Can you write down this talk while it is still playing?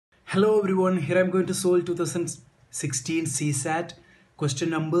Hello everyone, here I am going to solve 2016 CSAT question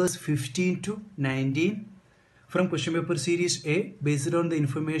numbers 15 to 19 from question paper series A based on the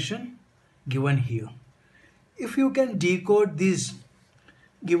information given here. If you can decode this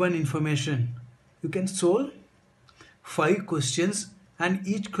given information, you can solve 5 questions and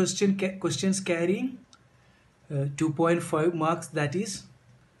each questions carrying 2.5 marks, that is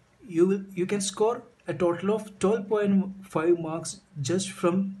you can score a total of 12.5 marks just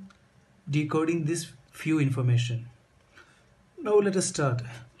from decoding this few information. Now let us start.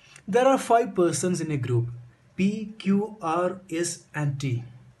 There are 5 persons in a group P, Q, R, S and T.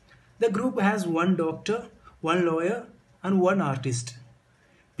 The group has one doctor, one lawyer and one artist.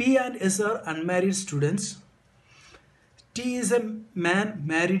 P and S are unmarried students. T is a man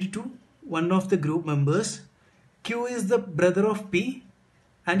married to one of the group members. Q is the brother of P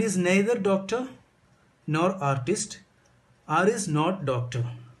and is neither doctor nor artist. R is not doctor.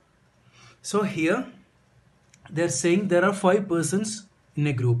 So here they are saying there are 5 persons in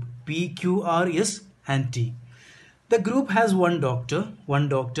a group P, Q, R, S and T. The group has one doctor,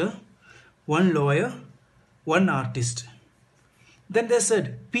 one lawyer, one artist. Then they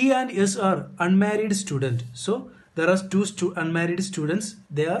said P and S are unmarried student. So there are 2 unmarried students.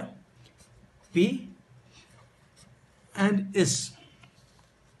 They are P and S.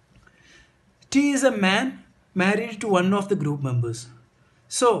 T is a man married to one of the group members.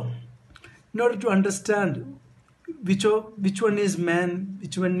 So in order to understand which one is man,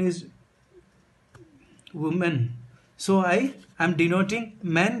 which one is woman, so I am denoting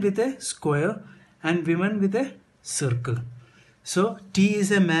man with a square and women with a circle. So T is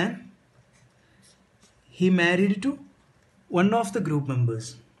a man, he married to one of the group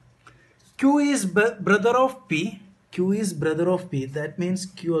members. Q is brother of P. Q is brother of P, that means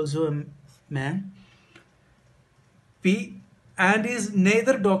Q also a man. P and is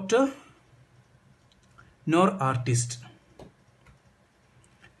neither doctor nor artist.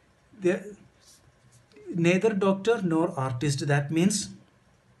 Neither doctor nor artist, that means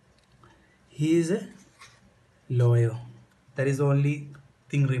he is a lawyer. That is the only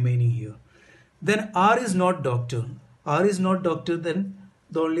thing remaining here. Then R is not doctor. R is not doctor, then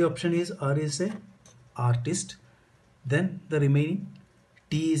the only option is R is a artist. Then the remaining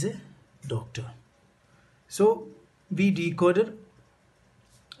T is a doctor. So we decoded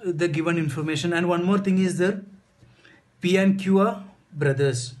the given information, and one more thing is there, P and Q are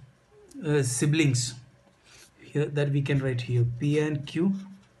brothers, siblings. Here that we can write here, P and Q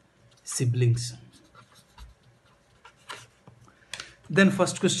siblings. Then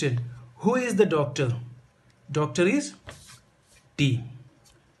first question, who is the doctor? Doctor is T.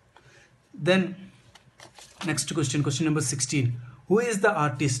 Then next question, question number 16, who is the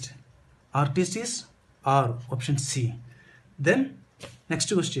artist? Artist is R, option C. Then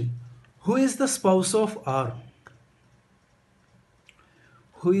next question, who is the spouse of R?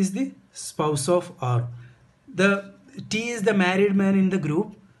 Who is the spouse of R? The T is the married man in the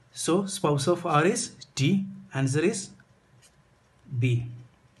group, so spouse of R is T. Answer is B.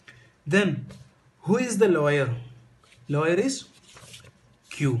 Then who is the lawyer? Lawyer is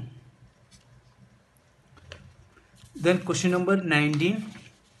Q. Then question number 19,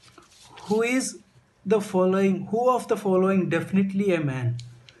 who of the following definitely a man?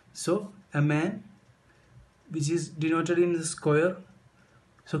 So a man, which is denoted in the square,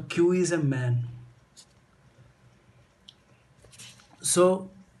 so Q is a man.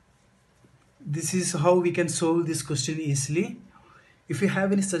 So this is how we can solve this question easily. If you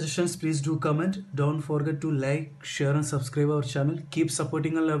have any suggestions, please do comment. Don't forget to like, share and subscribe our channel. Keep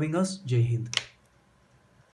supporting and loving us. Jai Hind.